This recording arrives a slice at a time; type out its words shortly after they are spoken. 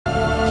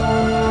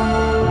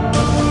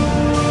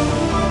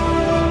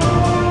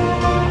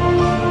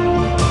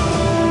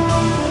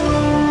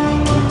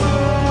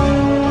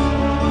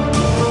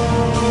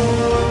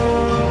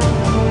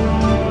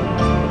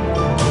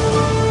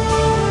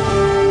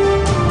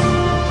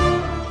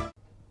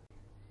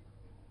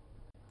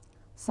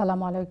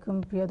সালামু আলাইকুম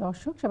প্রিয়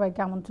দর্শক, সবাইকে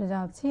আমন্ত্রণ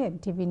জানাচ্ছি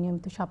এনটিভি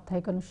নিয়মিত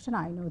সাপ্তাহিক অনুষ্ঠান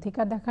আইন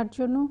অধিকার দেখার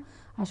জন্য।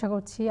 আশা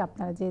করছি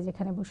আপনারা যে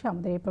যেখানে বসে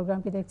আমাদের এই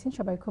প্রোগ্রামটি দেখছেন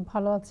সবাই খুব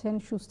ভালো আছেন,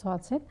 সুস্থ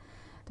আছেন।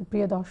 তো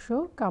প্রিয়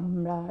দর্শক,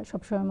 আমরা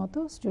সবসময় মতো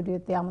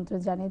স্টুডিওতে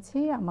আমন্ত্রণ জানিয়েছি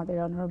আমাদের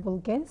অনারেবল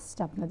গেস্ট,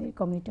 আপনাদের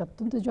কমিউনিটি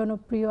অত্যন্ত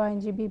জনপ্রিয়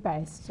আইনজীবী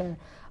ব্যারিস্টার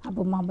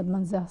আবু মোহাম্মদ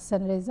মনজুর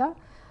হাসান রেজা।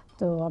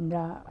 তো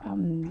আমরা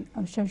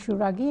অনুষ্ঠান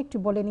শুরুর আগে একটু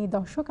বলে নিই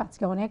দর্শক,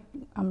 আজকে অনেক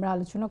আমরা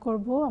আলোচনা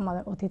করব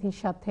আমাদের অতিথির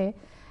সাথে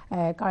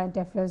কারেন্ট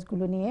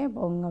অ্যাফেয়ার্সগুলো নিয়ে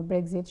এবং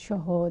ব্রেক্সিট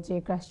সহ যে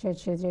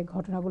ক্রাইস্টচার্চে যে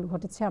ঘটনাগুলো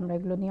ঘটেছে আমরা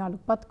এগুলো নিয়ে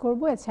আলোকপাত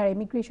করব। এছাড়া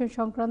ইমিগ্রেশন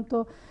সংক্রান্ত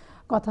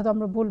কথা তো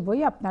আমরা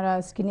বলবোই। আপনারা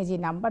স্ক্রিনে যে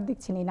নাম্বার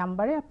দেখছেন এই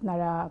নাম্বারে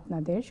আপনারা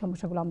আপনাদের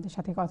সমস্যাগুলো আমাদের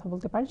সাথে কথা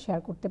বলতে পারেন,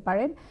 শেয়ার করতে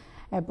পারেন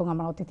এবং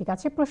আমার অতিথির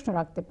কাছে প্রশ্ন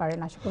রাখতে পারেন।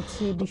 আশা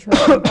করছি বিষয়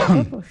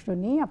প্রশ্ন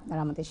নিয়ে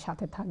আপনারা আমাদের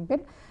সাথে থাকবেন।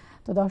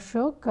 তো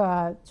দর্শক,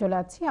 চলে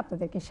আছি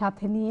আপনাদেরকে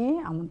সাথে নিয়ে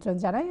আমন্ত্রণ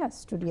জানাই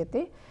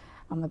স্টুডিওতে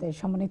আমাদের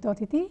সম্মানিত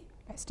অতিথি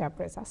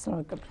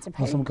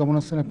কেমন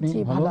আছেন আপনি?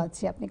 ভালো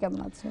আছি, আপনি কেমন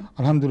আছেন?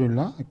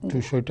 আলহামদুলিল্লাহ, একটু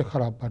শরীরটা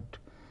খারাপ বাট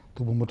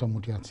তবু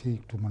মোটামুটি আছি।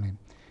 একটু মানে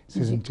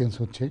সিজন চেঞ্জ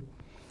হচ্ছে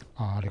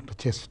আর একটু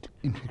চেস্ট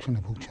ইনফেকশনে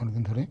ভুগছি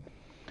অনেকদিন ধরে।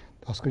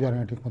 আজকে জানি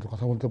না ঠিক মতো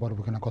কথা বলতে পারবো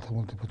কিনা, কথা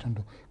বলতে প্রচন্ড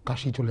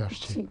কাশি চলে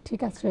আসছে।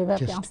 ঠিক আছে,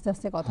 আস্তে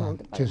আস্তে কথা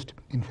বলতে পারেন চেস্ট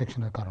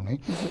ইনফেকশনের কারণে।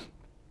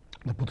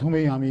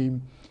 প্রথমেই আমি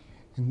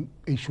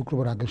এই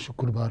শুক্রবার, আগের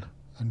শুক্রবার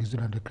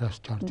নিউজিল্যান্ডের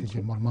ক্রাইস্টচার্চে যে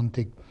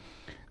মর্মান্তিক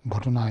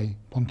ঘটনায়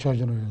 50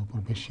 জনের উপর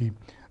বেশি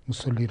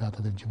মুসল্লিরা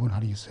তাদের জীবন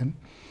হারিয়েছেন,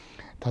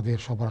 তাদের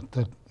সবার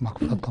আত্মার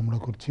মাগফিরাত কামনা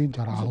করছি।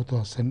 যারা আহত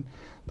আছেন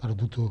তারা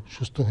দ্রুত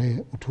সুস্থ হয়ে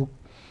উঠুক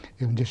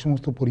এবং যে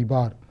সমস্ত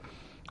পরিবার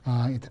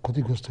এতে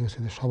ক্ষতিগ্রস্ত হয়েছে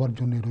সবার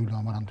জন্য রইল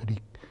আমার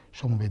আন্তরিক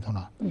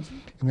সমবেদনা।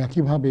 এবং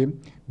একইভাবে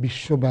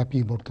বিশ্বব্যাপী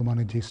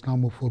বর্তমানে যে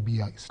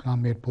ইসলামোফোবিয়া,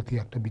 ইসলামের প্রতি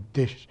একটা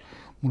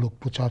বিদ্বেষমূলক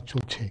প্রচার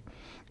চলছে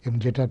এবং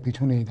যেটার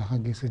পিছনে দেখা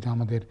গেছে যে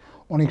আমাদের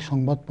অনেক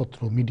সংবাদপত্র,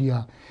 মিডিয়া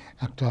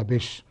একটা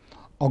বেশ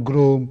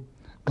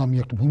অগ্রগামী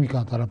একটা ভূমিকা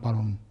তারা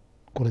পালন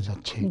করে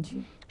যাচ্ছে,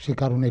 সে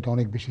কারণে এটা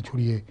অনেক বেশি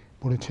ছড়িয়ে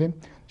পড়েছে,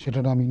 সেটা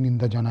আমি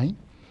নিন্দা জানাই।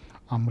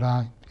 আমরা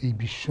এই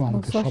বিশ্ব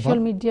আমাদের সবার,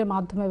 সোশ্যাল মিডিয়ার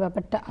মাধ্যমে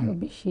ব্যাপারটা আরো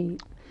বেশি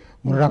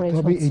মনে রাখতে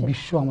হবে, এই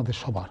বিশ্ব আমাদের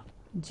সবার।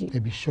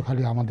 এই বিশ্ব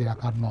খালি আমাদের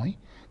একার নয়,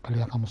 খালি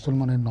একা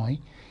মুসলমানের নয়,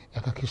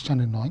 একা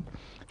খ্রিস্টানের নয়,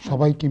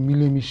 সবাইকে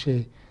মিলেমিশে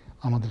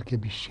আমাদেরকে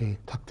বিশ্বে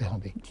থাকতে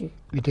হবে,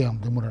 এটাই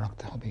আমাদের মনে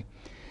রাখতে হবে।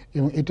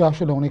 এবং এটা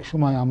আসলে অনেক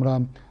সময় আমরা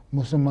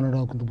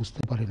মুসলমানেরাও কিন্তু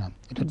বুঝতে পারি না।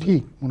 এটা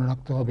ঠিক মনে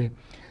রাখতে হবে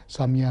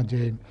সামিয়া,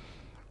 যে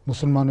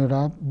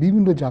মুসলমানেরা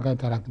বিভিন্ন জায়গায়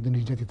তারা কিন্তু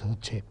নির্যাতিত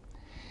হচ্ছে।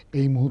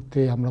 এই মুহূর্তে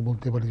আমরা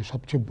বলতে পারি যে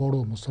সবচেয়ে বড়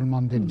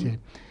মুসলমানদের যে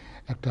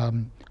একটা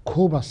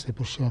ক্ষোভ আছে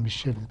পশ্চিমা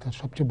বিশ্বের, তার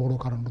সবচেয়ে বড়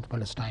কারণ কিন্তু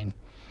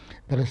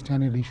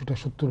প্যালেস্টাইনের ইস্যুটা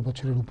 70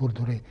 বছরের উপর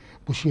ধরে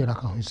বসিয়ে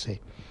রাখা হয়েছে।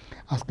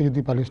 আজকে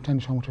যদি প্যালেস্টাইন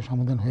সমস্যার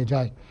সমাধান হয়ে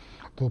যায়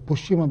তো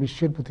পশ্চিমা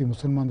বিশ্বের প্রতি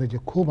মুসলমানদের যে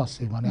ক্ষোভ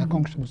আছে, মানে এক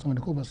অংশ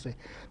মুসলমানের ক্ষোভ আছে,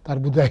 তার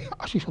বোধহয়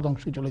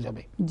 80% চলে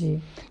যাবে।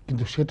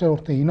 কিন্তু সেটার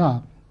অর্থ এই না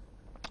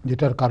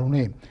যেটার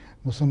কারণে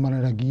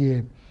মুসলমানেরা গিয়ে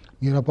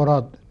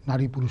নিরপরাধ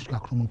নারী পুরুষকে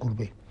আক্রমণ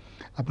করবে।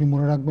 আপনি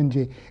মনে রাখবেন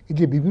যে এই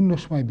যে বিভিন্ন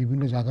সময়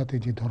বিভিন্ন জায়গাতে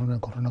যে ধরনের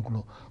ঘটনাগুলো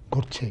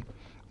ঘটছে,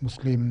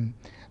 মুসলিম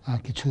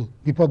কিছু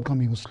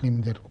বিপদগামী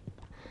মুসলিমদের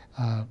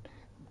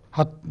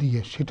হাত দিয়ে,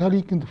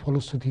 সেটারই কিন্তু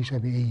ফলশ্রুতি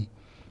হিসাবে এই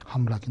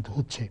হামলা কিন্তু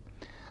হচ্ছে।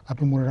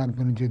 আপনি মনে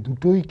রাখবেন যে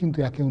দুটোই কিন্তু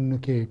একে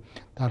অন্যকে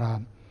তারা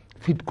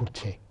ফিট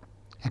করছে,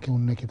 একে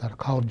অন্যকে তার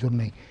খাওয়ার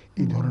জন্যে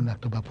এই ধরনের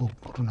একটা ব্যাপক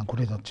ঘটনা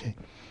ঘটে যাচ্ছে।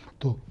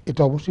 তো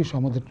এটা অবশ্যই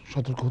আমাদের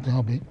সতর্ক হতে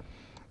হবে।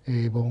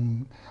 এবং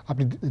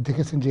আপনি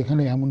দেখেছেন যে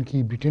এখানে এমনকি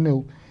ব্রিটেনেও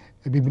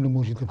বিভিন্ন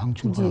মসজিদে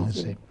ভাঙচুর করা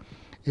হয়েছে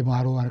এবং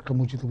আরও আরেকটা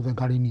মসজিদে বোধহয়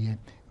গাড়ি নিয়ে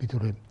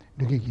ভিতরে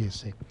ঢুকে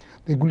গিয়েছে।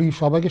 তো এগুলি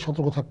সবাইকে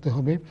সতর্ক থাকতে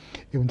হবে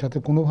এবং যাতে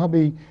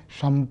কোনোভাবেই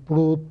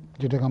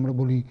যেটাকে আমরা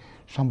বলি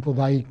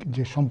সাম্প্রদায়িক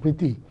যে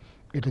সম্প্রীতি,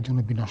 এটার জন্য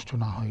বিনষ্ট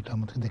না হয়, এটা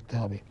আমাদের দেখতে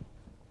হবে।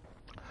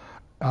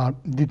 আর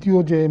দ্বিতীয়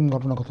যে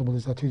ঘটনার কথা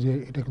বলতে চাচ্ছি যে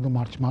এটা কিন্তু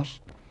মার্চ মাস,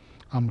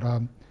 আমরা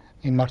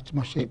এই মার্চ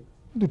মাসে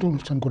দুটো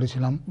অনুষ্ঠান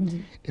করেছিলাম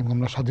এবং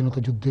আমরা স্বাধীনতা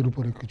যুদ্ধের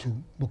উপরে কিছু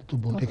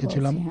বক্তব্য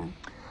রেখেছিলাম।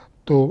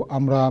 তো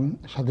আমরা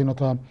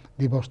স্বাধীনতা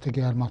দিবস থেকে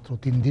আর মাত্র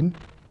 3 দিন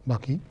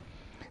বাকি,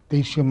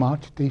 23শে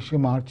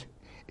মার্চ।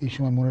 এই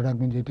সময় মনে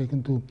রাখবেন যে এটা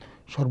কিন্তু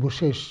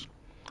সর্বশেষ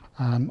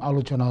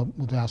আলোচনা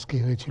বোধহয় আজকে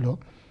হয়েছিল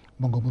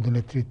বঙ্গবন্ধুর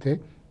নেতৃত্বে,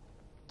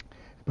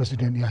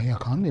 প্রেসিডেন্ট ইয়াহিয়া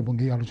খান, এবং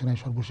এই আলোচনায়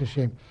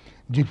সর্বশেষে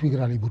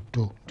জুলফিকার আলী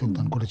ভুট্টো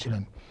যোগদান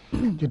করেছিলেন,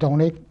 যেটা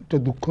অনেকটা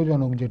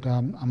দুঃখজনক। যেটা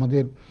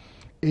আমাদের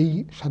এই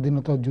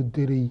স্বাধীনতা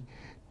যুদ্ধের এই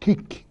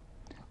ঠিক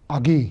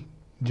আগে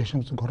যে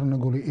সমস্ত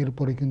ঘটনাগুলো,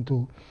 এরপরে কিন্তু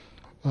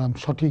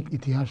সঠিক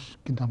ইতিহাস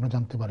কিন্তু আমরা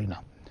জানতে পারি না।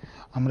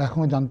 আমরা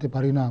এখনও জানতে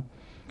পারি না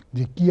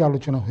যে কি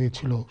আলোচনা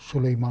হয়েছিল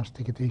 16ই মার্চ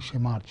থেকে 23শে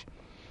মার্চ,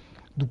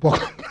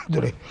 দুপক্ষ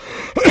ধরে,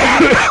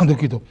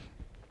 দুঃখিত।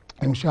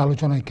 এবং সে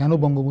আলোচনায় কেন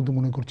বঙ্গবন্ধু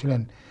মনে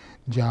করছিলেন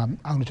যে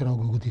আলোচনা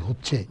অগ্রগতি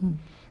হচ্ছে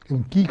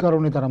এবং কি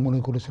কারণে তারা মনে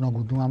করেছেন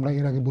অগ্রগতি। আমরা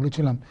এর আগে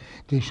বলেছিলাম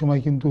যে এই সময়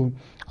কিন্তু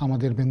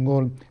আমাদের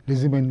বেঙ্গল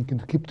রেজিমেন্ট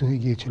কিন্তু ক্ষিপ্ত হয়ে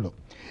গিয়েছিল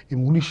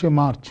এবং 19শে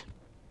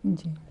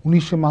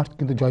মার্চ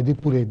কিন্তু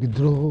জয়দেবপুরে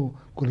বিদ্রোহ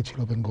করেছিল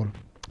বেঙ্গল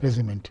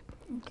রেজিমেন্ট,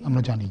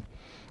 আমরা জানি।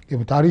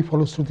 এবং তারই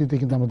ফলশ্রুতিতে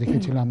কিন্তু আমরা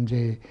দেখেছিলাম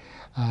যে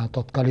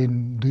তৎকালীন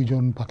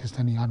দুইজন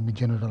Pakistani army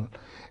general,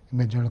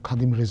 major general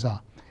খাদিম রেজা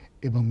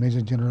এবং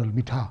মেজর জেনারেল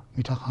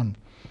মিঠা খান,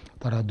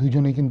 তারা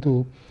দুইজনে কিন্তু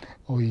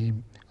ওই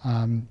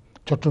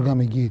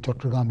চট্টগ্রামে গিয়ে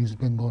চট্টগ্রাম ইস্ট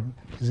বেঙ্গল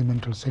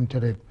রেজিমেন্টাল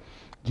সেন্টারের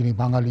যিনি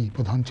বাঙালি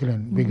প্রধান ছিলেন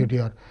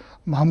ব্রিগেডিয়ার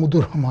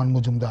মাহমুদুর রহমান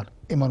মজুমদার,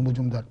 এমআর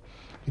মজুমদার,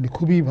 যিনি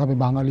খুবইভাবে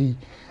বাঙালি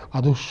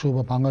আদর্শ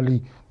বা বাঙালি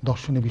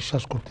দর্শনে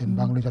বিশ্বাস করতেন,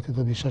 বাঙালি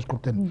জাতিতে বিশ্বাস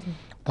করতেন,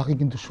 তাকে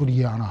কিন্তু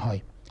সরিয়ে আনা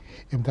হয়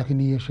এবং তাকে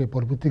নিয়ে এসে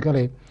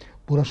পরবর্তীকালে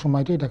পুরো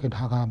সময়টাই তাকে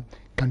ঢাকা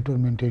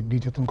ক্যান্টনমেন্টে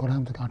নির্যাতন করা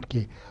হয়, তাকে আটকে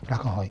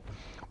রাখা হয়।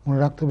 মনে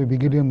রাখতে হবে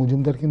ব্রিগেডিয়ার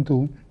মজুমদার কিন্তু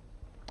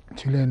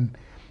ছিলেন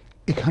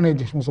এখানে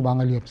যে সমস্ত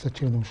বাঙালি অফিসার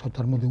ছিলেন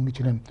তার মধ্যে উনি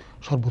ছিলেন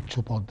সর্বোচ্চ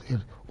পদের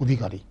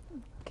অধিকারী,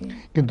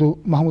 কিন্তু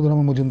মাহমুদুর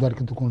রহমান মজুমদার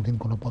কিন্তু কোনোদিন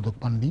কোনো পদক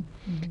পাননি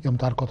এবং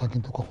তার কথা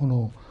কিন্তু কখনো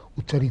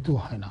উচ্চারিত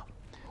হয় না।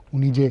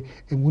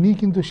 উনি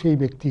কিন্তু সেই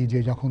ব্যক্তি যে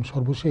যখন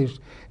সর্বশেষ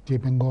যে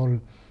বেঙ্গল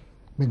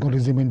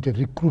রেজিমেন্টের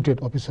রিক্রুটেড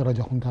অফিসাররা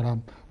যখন তারা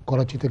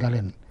করাচিতে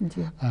গেলেন,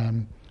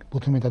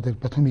 প্রথমে তাদের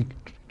প্রাথমিক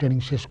ট্রেনিং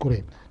শেষ করে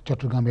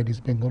চট্টগ্রামের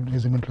ইস্ট বেঙ্গল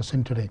রেজিমেন্টাল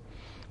সেন্টারে,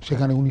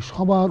 সেখানে উনি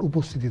সবার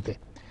উপস্থিতিতে,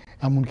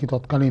 এমনকি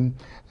তৎকালীন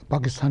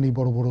পাকিস্তানি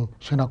বড় বড়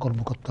সেনা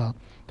কর্মকর্তা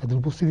তাদের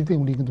উপস্থিতিতে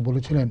উনি কিন্তু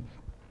বলেছিলেন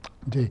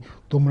যে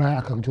তোমরা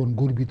এক একজন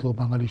গর্বিত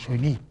বাঙালি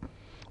সৈনিক,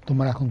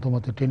 তোমরা এখন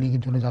তোমাদের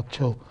ট্রেনিংয়ের জন্য যাচ্ছ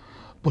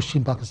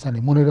পশ্চিম পাকিস্তানে,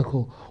 মনে রেখো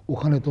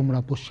ওখানে তোমরা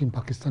পশ্চিম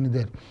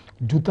পাকিস্তানিদের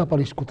জুতা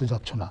পালিশ করতে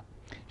যাচ্ছ না,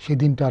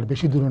 সেদিনটা আর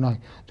বেশি দূরে নয়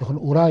যখন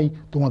ওরাই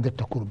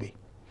তোমাদেরটা করবে।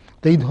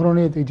 তো এই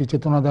ধরনের এই যে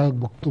চেতনাদায়ক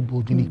বক্তব্য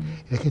যিনি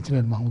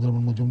রেখেছিলেন মাহমুদুর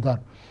রহমান মজুমদার,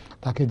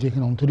 তাকে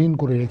যেখানে অন্তরীণ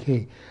করে রেখে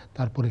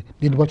তারপরে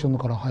নির্বাচন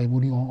করা হয়,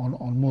 উনি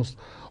অলমোস্ট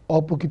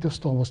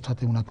অপ্রকৃতস্থ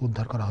অবস্থাতে ওনাকে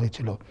উদ্ধার করা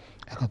হয়েছিল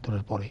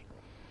 ৭১-এর পরে।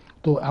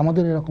 তো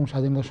আমাদের এরকম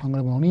স্বাধীনতা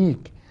সংগ্রামে অনেক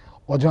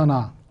অজানা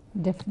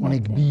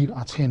অনেক বীর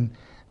আছেন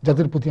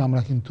যাদের প্রতি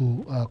আমরা কিন্তু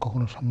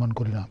কখনো সম্মান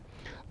করি না।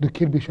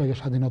 দুঃখের বিষয় যে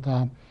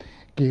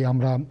স্বাধীনতাকে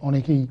আমরা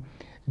অনেকেই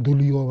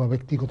দলীয় বা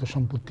ব্যক্তিগত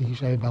সম্পত্তি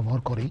হিসাবে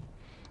ব্যবহার করি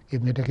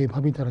এবং এটাকে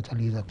এভাবেই তারা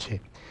চালিয়ে যাচ্ছে।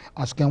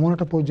 আজকে এমন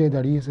একটা পর্যায়ে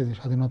দাঁড়িয়েছে যে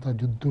স্বাধীনতা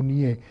যুদ্ধ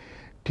নিয়ে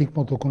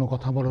ঠিকমতো কোনো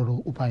কথা বলারও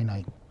উপায়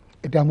নাই।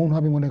 এটা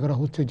এমনভাবে মনে করা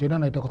হচ্ছে যে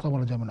না এটা কথা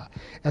বলা যাবে না,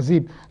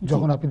 অ্যাজিব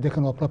যখন আপনি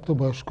দেখেন অপ্রাপ্ত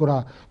বয়স্করা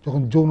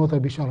যখন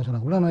যৌনতার বিষয়ে আলোচনা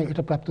করে, না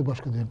এটা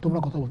প্রাপ্তবয়স্কদের, তোমরা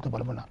কথা বলতে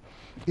পারবে না,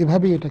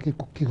 এভাবেই এটাকে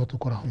কক্ষিগত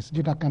করা হয়েছে,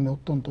 যেটাকে আমি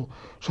অত্যন্ত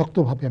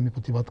শক্তভাবে আমি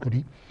প্রতিবাদ করি।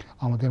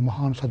 আমাদের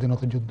মহান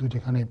স্বাধীনতা যুদ্ধ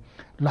যেখানে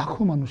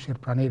লাখো মানুষের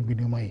প্রাণের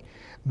বিনিময়ে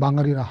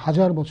বাঙালিরা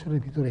হাজার বছরের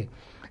ভিতরে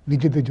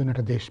নিজেদের জন্য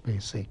একটা দেশ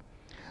পেয়েছে,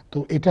 তো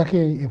এটাকে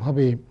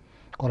এভাবে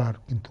করার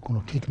কিন্তু কোনো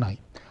ঠিক নাই।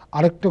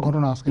 আরেকটা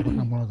ঘটনা আজকে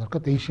ঘটনা মনে দরকার,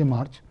 23শে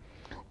মার্চ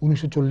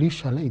 1940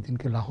 সালে এই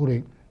দিনকে লাহোরে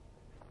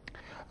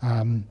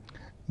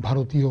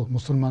ভারতীয়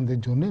মুসলমানদের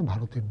জন্য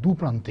ভারতের দু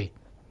প্রান্তে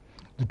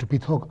দুটো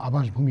পৃথক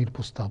আবাসভূমির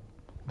প্রস্তাব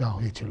দেওয়া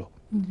হয়েছিল,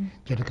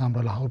 যেটাকে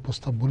আমরা লাহোর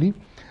প্রস্তাব বলি।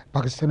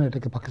 পাকিস্তানের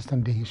এটাকে পাকিস্তান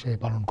ডে হিসেবে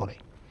পালন করে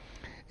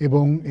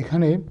এবং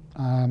এখানে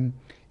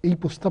এই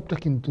প্রস্তাবটা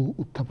কিন্তু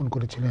উত্থাপন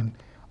করেছিলেন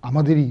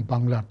আমাদেরই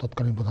বাংলার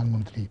তৎকালীন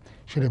প্রধানমন্ত্রী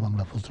শেরে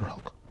বাংলা ফজলুল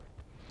হক।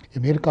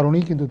 এর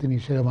কারণেই কিন্তু তিনি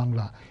শেরে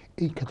বাংলা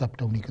এই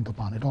খেতাবটা উনি কিন্তু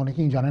পান। এটা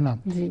অনেকেই জানে না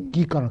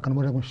কি কারণ,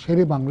 কারণ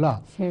শেরে বাংলা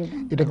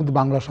এটা কিন্তু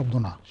বাংলা শব্দ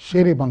না,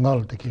 শেরে বাঙ্গাল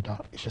থেকে এটা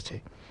এসেছে।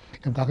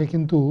 তাকে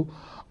কিন্তু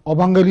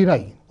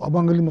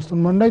অবাঙালি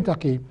মুসলমানরাই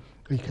তাকে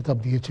এই খেতাব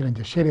দিয়েছিলেন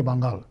যে শেরে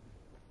বাঙ্গাল,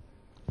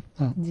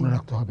 মনে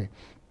রাখতে হবে।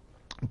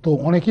 তো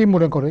অনেকেই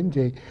মনে করেন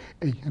যে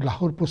এই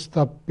লাহোর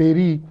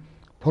প্রস্তাবেরই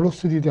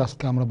ফলশ্রুতিতে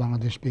আজকে আমরা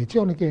বাংলাদেশ পেয়েছি,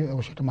 অনেকে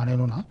সেটা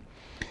মানেনও না।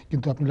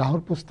 কিন্তু আপনি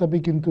লাহোর প্রস্তাবে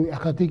কিন্তু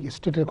একাধিক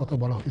স্টেটের কথা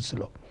বলা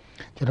হয়েছিল,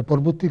 যেটা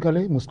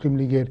পরবর্তীকালে মুসলিম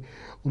লীগের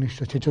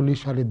 1946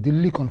 সালের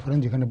দিল্লি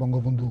কনফারেন্স, যেখানে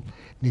বঙ্গবন্ধু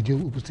নিজেও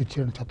উপস্থিত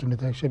ছিলেন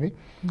ছাত্রনেতা হিসেবে,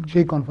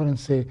 সেই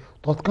কনফারেন্সে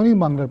তৎকালীন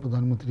বাংলার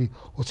প্রধানমন্ত্রী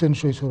হোসেন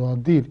শহীদ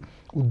সোহরাওয়ার্দীর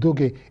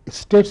উদ্যোগে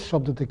স্টেটস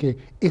শব্দ থেকে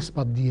এস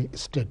বাদ দিয়ে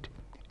স্টেট,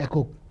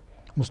 একক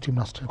মুসলিম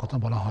রাষ্ট্রের কথা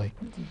বলা হয়।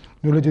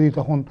 নইলে যদি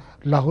তখন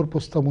লাহোর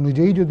প্রস্তাব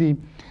অনুযায়ী যদি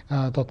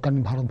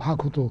তৎকালীন ভারত ভাগ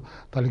হতো,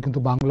 তাহলে কিন্তু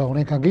বাংলা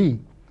অনেক আগেই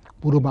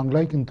পুরো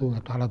বাংলায় কিন্তু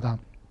একটা আলাদা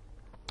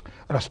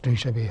রাষ্ট্র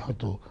হিসেবে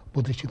হয়তো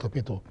প্রতিষ্ঠিত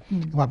পেত।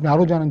 এবং আপনি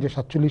আরও জানেন যে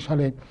 47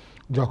 সালে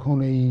যখন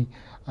এই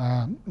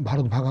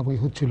ভারত ভাগাভাগি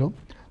হচ্ছিল,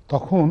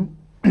 তখন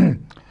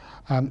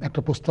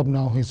একটা প্রস্তাব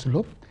নেওয়া হয়েছিল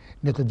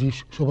নেতাজি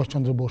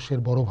সুভাষচন্দ্র বোসের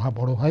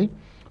বড় ভাই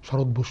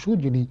শরৎ বসু,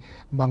 যিনি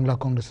বাংলা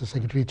কংগ্রেসের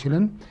সেক্রেটারি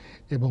ছিলেন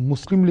এবং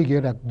মুসলিম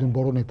লীগের একজন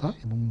বড় নেতা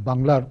এবং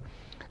বাংলার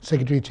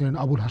সেক্রেটারি ছিলেন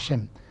আবুল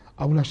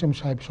হাশেম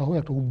সাহেব সহ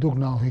একটা উদ্যোগ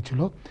নেওয়া হয়েছিল।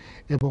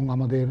 এবং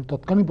আমাদের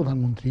তৎকালীন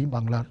প্রধানমন্ত্রী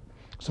বাংলার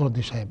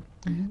সরদ্দি সাহেব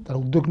তারা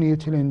উদ্যোগ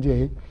নিয়েছিলেন যে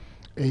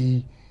এই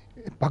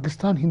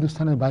পাকিস্তান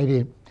হিন্দুস্তানের বাইরে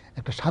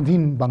একটা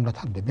স্বাধীন বাংলা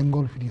থাকবে,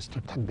 বেঙ্গল ফ্রি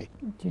স্টেট থাকবে।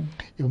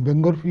 এবং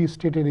বেঙ্গল ফ্রি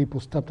স্টেটের এই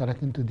প্রস্তাব তারা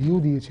কিন্তু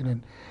দিয়েছিলেন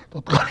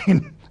তৎকালীন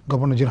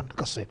গভর্নর জেনারেলের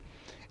কাছে।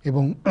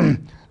 এবং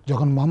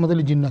যখন মোহাম্মদ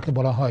আলী জিন্নাহকে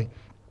বলা হয়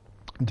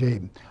যে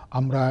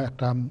আমরা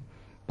একটা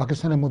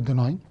পাকিস্তানের মধ্যে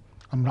নয়,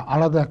 আমরা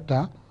আলাদা একটা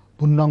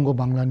পূর্ণাঙ্গ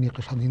বাংলা নিয়ে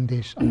একটা স্বাধীন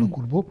দেশ আমরা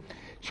করব,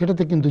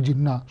 সেটাতে কিন্তু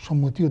জিন্নাহ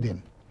সম্মতিও দেন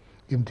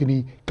এবং তিনি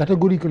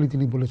ক্যাটাগরিক্যালি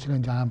তিনি বলেছিলেন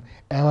যে I am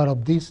aware of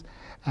this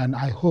and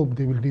I hope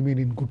they will remain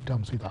in good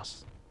terms with us.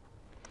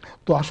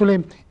 তো আসলে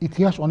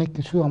ইতিহাস অনেক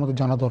কিছু আমাদের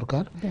জানা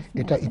দরকার।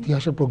 এটা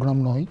ইতিহাসের প্রোগ্রাম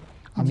নয়,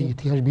 আমি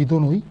ইতিহাসবিদও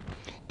নই,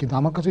 কিন্তু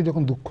আমার কাছে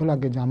যখন দুঃখ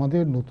লাগে যে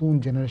আমাদের নতুন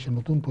জেনারেশন,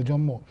 নতুন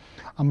প্রজন্ম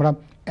আমরা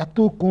এত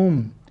কম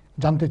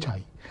জানতে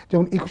চাই।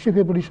 যেমন 21শে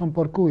ফেব্রুয়ারি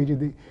সম্পর্কেও এই যে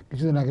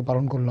কিছুদিন আগে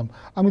পালন করলাম,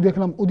 আমি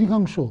দেখলাম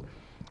অধিকাংশ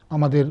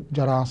আমাদের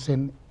যারা আছেন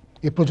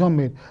এ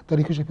প্রজন্মের তার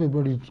 21শে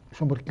ফেব্রুয়ারি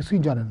সম্পর্কে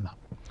কিছুই জানেন না।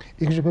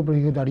 21শে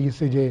ফেব্রুয়ারি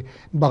দাঁড়িয়েছে যে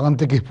বাগান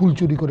থেকে ফুল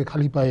চুরি করে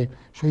খালি পায়ে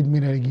শহীদ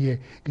মিনারে গিয়ে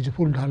কিছু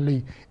ফুল ঢাললেই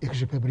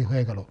 21শে ফেব্রুয়ারি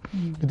হয়ে গেল।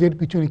 কিন্তু এর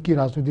পিছনে কী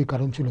রাজনৈতিক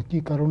কারণ ছিল, কী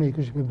কারণে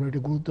 21শে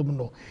ফেব্রুয়ারিটা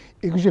গুরুত্বপূর্ণ,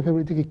 21শে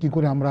ফেব্রুয়ারি থেকে কী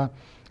করে আমরা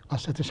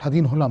আস্তে আস্তে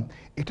স্বাধীন হলাম,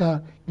 এটা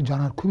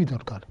জানার খুবই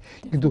দরকার।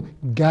 কিন্তু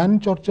জ্ঞান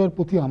চর্চার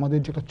প্রতি আমাদের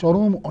যেটা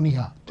চরম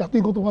অনীহা,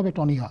 জাতিগতভাবে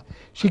একটা অনীহা,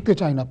 শিখতে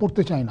চায় না,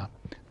 পড়তে চায় না,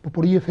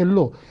 পড়িয়ে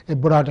ফেললো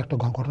বিরাট একটা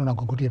ঘটনা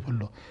ঘটিয়ে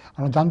ফেললো,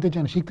 আমরা জানতে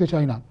চাই না, শিখতে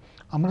চাই না।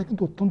 আমরা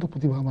কিন্তু অত্যন্ত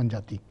প্রতিভাবান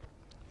জাতি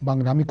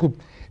বাংলা। আমি খুব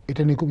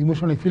এটা নিয়ে খুব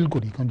ইমোশনালি ফিল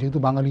করি, কারণ যেহেতু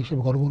বাঙালি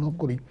হিসেবে গর্ব অনুভব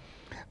করি।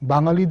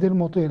 বাঙালিদের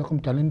মতো এরকম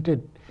ট্যালেন্টেড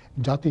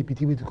জাতি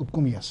পৃথিবীতে খুব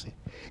কমই আছে,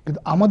 কিন্তু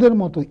আমাদের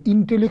মতো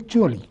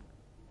ইন্টেলেকচুয়ালি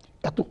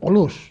এত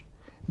অলস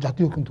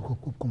জাতীয় কিন্তু খুব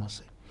খুব কম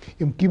আছে।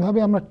 এবং কীভাবে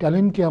আমরা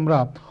ট্যালেন্টকে আমরা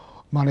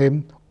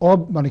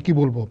মানে কি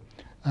বলবো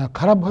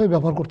খারাপভাবে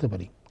ব্যবহার করতে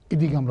পারি,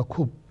 এদিকে আমরা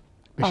খুব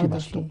বেশি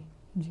ব্যস্ত।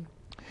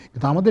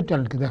 কিন্তু আমাদের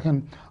ট্যালেন্টকে দেখেন,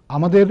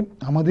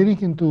 আমাদেরই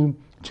কিন্তু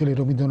ছেলে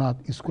রবীন্দ্রনাথ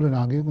স্কুলের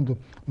আগেও কিন্তু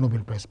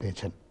নোবেল প্রাইজ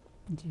পেয়েছেন।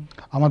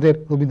 আমাদের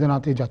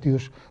রবীন্দ্রনাথের জাতীয়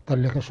তার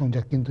লেখার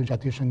সঙ্গীত কিন্তু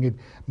জাতীয় সঙ্গীত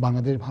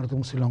বাংলাদেশ, ভারত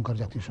এবং শ্রীলঙ্কার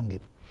জাতীয়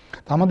সঙ্গীত।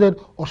 আমাদের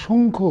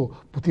অসংখ্য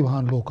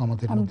প্রতিভাবান লোক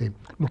আমাদের মধ্যে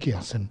লুকিয়ে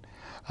আছেন,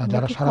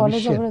 যারা সারা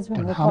বিশ্বের।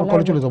 আমরা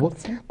কলে চলে যাবো,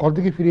 কল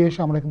থেকে ফিরে এসে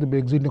আমরা কিন্তু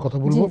ব্রেক্সিট নিয়ে কথা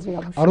বলবো,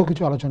 আরো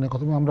কিছু আলোচনায়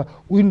কথা বলবো, আমরা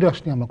উইন্ডাক্স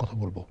নিয়ে আমরা কথা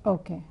বলবো।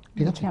 ওকে,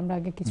 ঠিক আছে, আমরা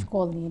আগে কিছু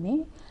কল নিয়ে নিই।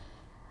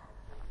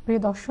 প্রিয়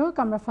দর্শক,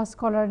 আমরা ফার্স্ট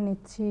কলার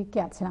নিচ্ছি। কে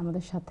আছেন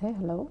আমাদের সাথে?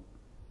 হ্যালো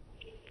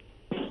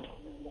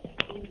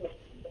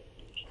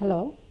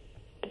হ্যালো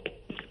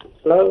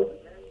হ্যালো,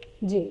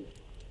 জি,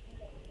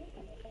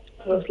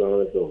 আসসালামু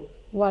আলাইকুম।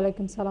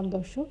 ওয়ালাইকুম সালাম।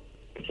 দর্শক,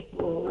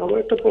 আমার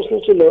একটা প্রশ্ন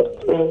ছিল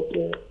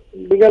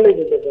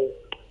লিগ্যালিটি ব্যাপারে।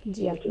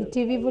 জি, আপনি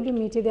টিভি ভলিউম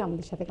মিটিয়ে দিয়ে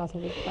আমাদের সাথে কথা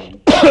বলতে পারেন।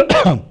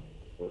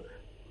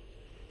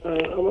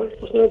 আমার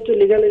প্রশ্ন হচ্ছে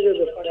লিগ্যালিটির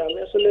ব্যাপারে। আমি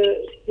আসলে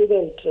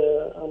স্টুডেন্ট,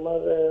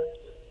 আমার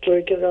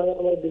পরীক্ষার কারণে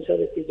আমার ভিসা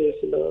রিফিউজ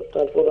হয়েছিল,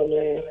 তারপর আমি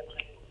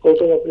কোর্ট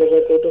অফ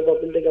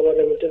আপিল থেকে আবার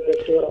রেমিটেড ব্যাক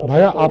টু।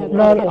 ভাইয়া,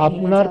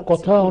 আপনার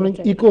কথা অনেক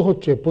ইকো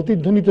হচ্ছে,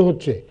 প্রতিধ্বনিত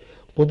হচ্ছে।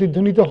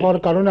 প্রতিধ্বনিত হওয়ার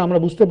কারণে আমরা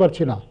বুঝতে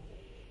পারছি না।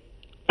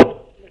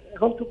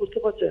 এখন তো বুঝতে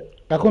পারছেন?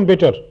 এখন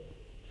বেটার।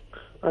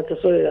 আচ্ছা,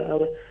 সরি।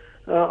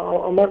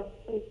 আমার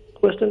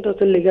কোয়েশ্চেনটা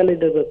হচ্ছে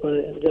লিগ্যালিটির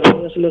ব্যাপারে, যে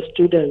আমি আসলে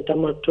স্টুডেন্ট,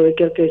 আমার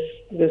পরীক্ষার কেস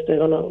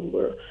এখন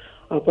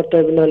আপার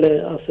ট্রাইব্যুনালে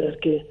আছে আর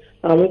কি।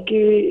 আমি কি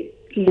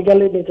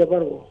লিগ্যালি নিতে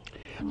পারবো?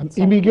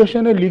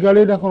 ইমিগ্রেশনের লিগাল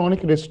এড এখন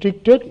অনেক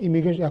রেস্ট্রিক্টেড।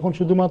 ইমিগ্রেশন এখন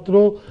শুধুমাত্র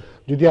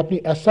যদি আপনি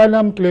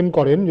অ্যাসাইলাম ক্লেম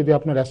করেন, যদি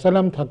আপনার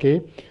অ্যাসাইলাম থাকে,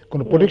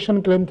 কোনো প্রোটেকশন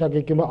ক্লেম থাকে,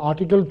 কিংবা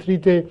আর্টিকেল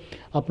 3-তে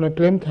আপনার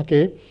ক্লেম থাকে,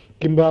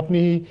 কিংবা আপনি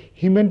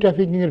হিউম্যান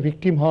ট্রাফিকিংয়ের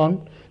ভিকটিম হন,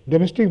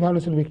 ডোমেস্টিক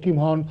ভায়োলেন্সের ভিকটিম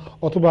হন,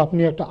 অথবা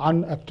আপনি একটা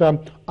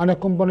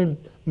আনঅ্যাকম্পানিড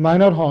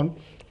মাইনর হন,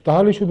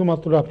 তাহলে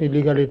শুধুমাত্র আপনি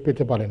লিগাল এড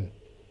পেতে পারেন।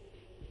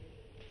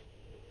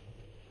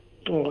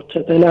 আচ্ছা,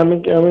 তাহলে আমি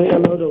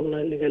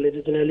লিগ্যাল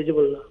এডের জন্য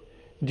এলিজিবল না?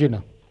 জি না।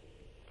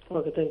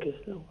 ওকে, thank you.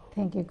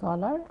 Thank you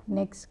collar.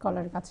 Next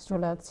কলার কাছে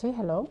চলে যাচ্ছে।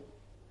 Hello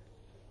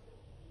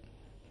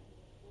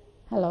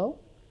hello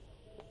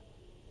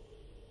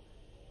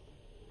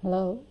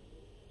hello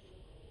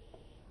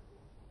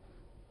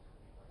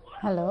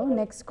hello,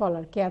 next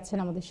কলার কে আছেন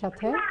আমাদের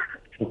সাথে?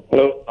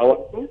 হ্যালো,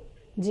 আলাইকুম।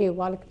 জি,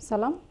 ওয়ালাইকুম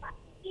সালাম।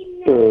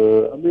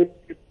 আমি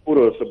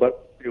পুরো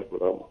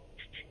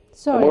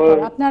সরি,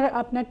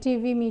 আপনার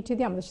টিভি মিউটে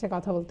দিয়ে আমাদের সাথে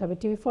কথা বলতে হবে।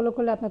 টিভি ফলো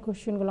করলে আপনার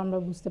কোশ্চেনগুলো আমরা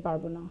বুঝতে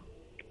পারবো না।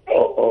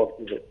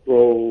 তো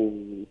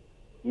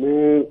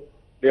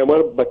আমার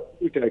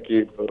বাচ্চাটা কি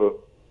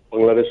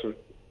বাংলাদেশ।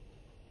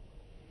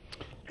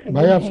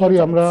 ভাইয়া সরি,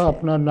 আমরা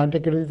আপনার লাইনটা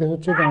কেটে দিতে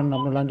হচ্ছে, কারণ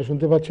আমরা লাইনটা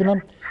শুনতে পাচ্ছি না।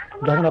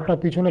 দেখেন,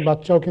 আপনার পিছনে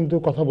বাচ্চাও কিন্তু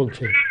কথা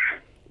বলছে,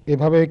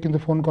 এভাবে কিন্তু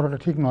ফোন করাটা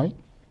ঠিক নয়।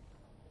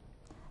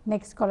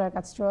 নেক্সট কলার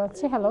কাছে চলে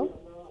যাচ্ছে। হ্যালো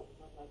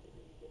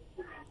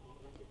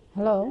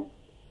হ্যালো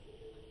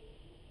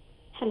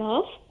হ্যালো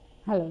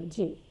হ্যালো,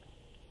 জি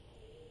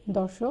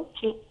দর্শক।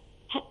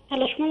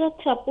 হ্যালো, শোনা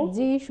যাচ্ছে আপু?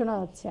 জি, শোনা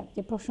যাচ্ছে, আপনি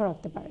প্রশ্ন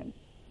রাখতে পারেন।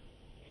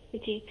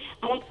 জি,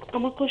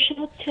 আমার কোশ্চেন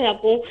হচ্ছে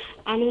আপু,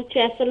 আমি হচ্ছে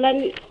অ্যাসাইলাম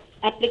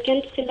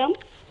অ্যাপ্লিকেন্ট ছিলাম,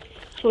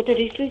 সো ওটা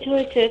রিফিউজ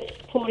হয়েছে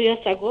 4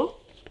 ইয়ার্স আগো।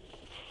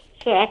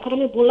 সো এখন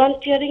আমি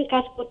ভলান্টিয়ারিং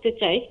কাজ করতে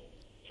চাই,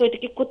 সো এটা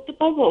কি করতে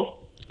পারবো?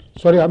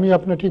 সরি, আমি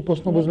আপনার ঠিক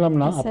প্রশ্ন বুঝলাম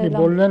না। আপনি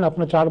বললেন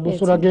আপনার 4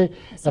 বছর আগে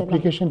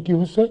অ্যাপ্লিকেশন কি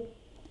হয়েছে?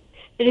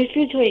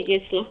 রিফিউজ হয়ে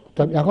গিয়েছিল।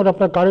 এখন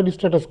আপনার কারেন্ট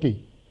স্ট্যাটাস কি?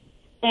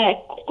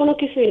 কোনো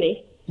কিছুই নেই।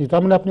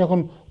 তার মানে আপনি এখন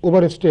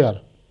ওভার স্টেয়ার?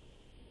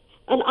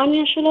 আমি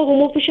আসলে হোম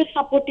অফিসের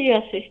সাপোর্টই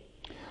আছে।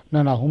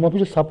 না, হোম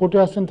অফিসের সাপোর্টে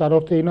আছেন তার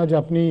অর্থ এই না যে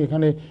আপনি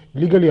এখানে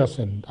লিগালি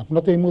আছেন।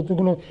 আপনার তো এই মুহূর্তে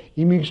কোনো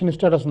ইমিগ্রেশন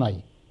স্ট্যাটাস নাই।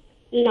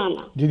 না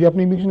না, যদি আপনি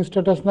ইমিগ্রেশন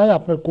স্ট্যাটাস নাই,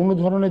 আপনার কোনো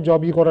ধরনের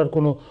জবই করার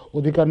কোনো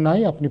অধিকার নাই।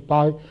 আপনি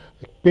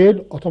পেড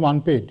অথবা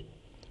আনপেড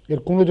এর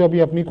কোনো জবই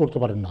আপনি করতে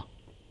পারেন না।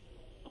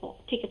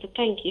 ঠিক আছে,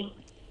 thank you.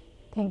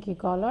 Thank you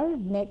collar.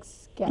 Next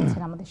কে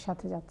আছেন আমাদের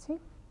সাথে যাচ্ছি।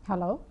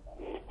 হ্যালো।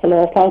 হ্যালো,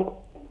 আসসালাম।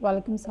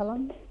 ওয়ালাইকুম সালাম।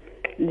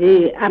 জি,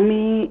 আমি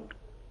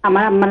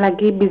আমার আম্মা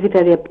লাগি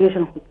ভিজিটার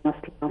অ্যাপ্লিকেশন করতে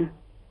আসলাম।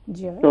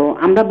 জি তো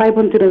আমরা ভাই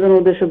বোন তিনজন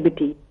উদ্দেশ্য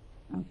বিটি।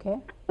 ওকে।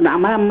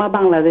 আমার আম্মা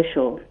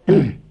বাংলাদেশও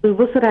 2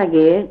 বছর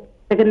আগে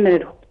সেকেন্ড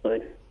ম্যারেড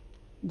হয়েছে।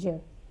 জি।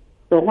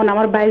 তখন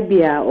আমার ভাইয়ের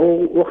বিয়া ও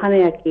ওখানে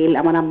আকিল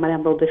আমার আম্মারে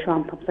আমরা উদ্দেশ্য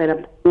আনতাম চাইলাম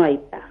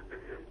আইতা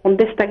কোন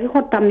দেশটাকে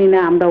করতাম না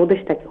আমরা ও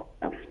দেশটাকে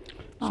করতাম।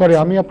 সরি,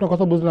 আমি আপনার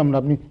কথা বুঝলাম না।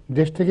 আপনি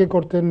দেশ থেকে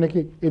করতেন নাকি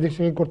এই দেশ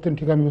থেকে করতেন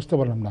ঠিক আমি বুঝতে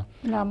পারলাম না।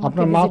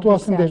 আপনার মা তো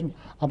আছেন দেশ,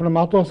 আপনার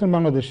মা তো আছেন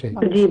বাংলাদেশে।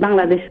 জি,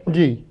 বাংলাদেশ।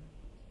 জি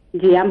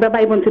জি, আমরা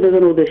ভাই বোন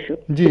তিনজন উদ্দেশ্য।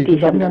 জি,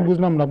 কিন্তু আপনি আমি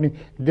বুঝলাম না, আপনি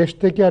দেশ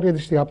থেকে আর এই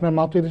দেশ থেকে, আপনার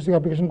মা তো এই দেশ থেকে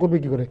অ্যাপ্লিকেশন করবে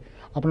কি করে?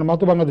 আপনার মা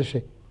তো বাংলাদেশে।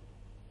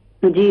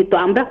 জি, তো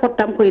আমরা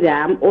করতাম কইরা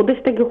ও দেশ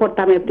থেকে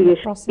করতাম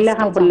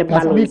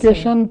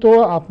অ্যাপ্লিকেশন তো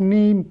আপনি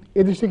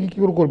এই দেশ থেকে কি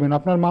করে করবেন?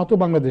 আপনার মা তো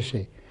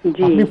বাংলাদেশে।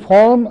 আপনি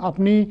ফর্ম,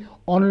 আপনি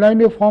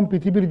অনলাইনে ফর্ম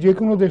পৃথিবীর যে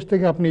কোনো দেশ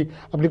থেকে আপনি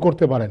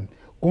করতে পারেন।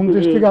 কোন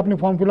দেশ থেকে আপনি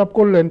ফর্ম ফিল আপ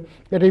করলেন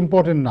এটা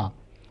ইম্পর্টেন্ট না।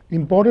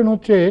 ইম্পর্টেন্ট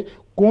হচ্ছে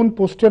কোন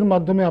পোস্টের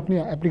মাধ্যমে আপনি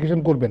অ্যাপ্লিকেশন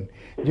করবেন।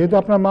 যেহেতু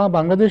আপনার মা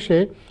বাংলাদেশে,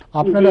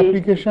 আপনার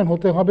অ্যাপ্লিকেশন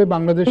হতে হবে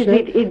বাংলাদেশে।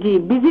 জি,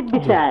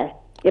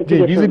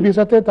 ভিজিট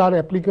ভিসাতে তার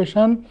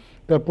অ্যাপ্লিকেশন,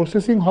 তার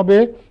প্রসেসিং হবে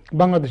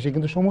বাংলাদেশে,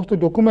 কিন্তু সমস্ত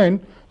ডকুমেন্ট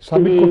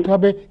সাবমিট করতে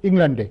হবে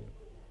ইংল্যান্ডে।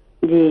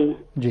 জি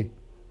জি,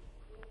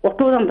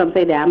 অটো জানতাম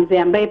চাইলে আমি যে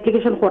আমরা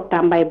অ্যাপ্লিকেশন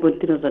করতাম ভাই বোন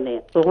তিনজনে,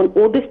 তখন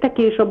ও দেশটা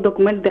কি সব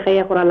ডকুমেন্ট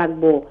দেখাইয়া করা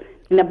লাগবো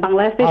না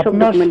বাংলাদেশে সব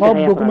ডকুমেন্ট সব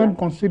ডকুমেন্ট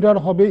কনসিডার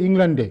হবে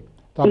ইংল্যান্ডে।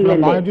 তো আপনার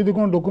মায়ের যদি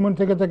কোনো ডকুমেন্ট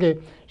থেকে থাকে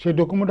সেই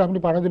ডকুমেন্ট আপনি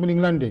পাঠিয়ে দেবেন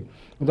ইংল্যান্ডে,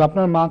 কিন্তু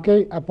আপনার মাকে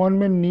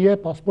অ্যাপয়েন্টমেন্ট নিয়ে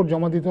পাসপোর্ট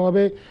জমা দিতে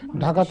হবে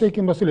ঢাকাতে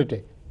কিংবা সিলেটে।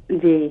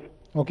 জি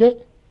ওকে।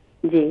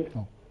 জি,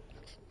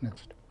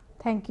 নেক্সট।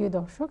 থ্যাংক ইউ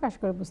দর্শক, আশা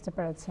করি বুঝতে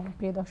পেরেছেন।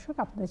 প্রিয় দর্শক,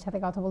 আপনাদের সাথে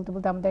কথা বলতে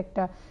বলতে আমাদের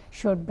একটা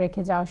শর্ট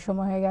ব্রেকে যাওয়ার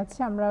সময় হয়ে গেছে।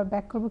 আমরা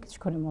ব্যাক করবো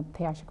কিছুক্ষণের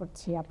মধ্যে। আশা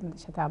করছি আপনাদের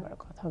সাথে আবার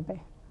কথা হবে।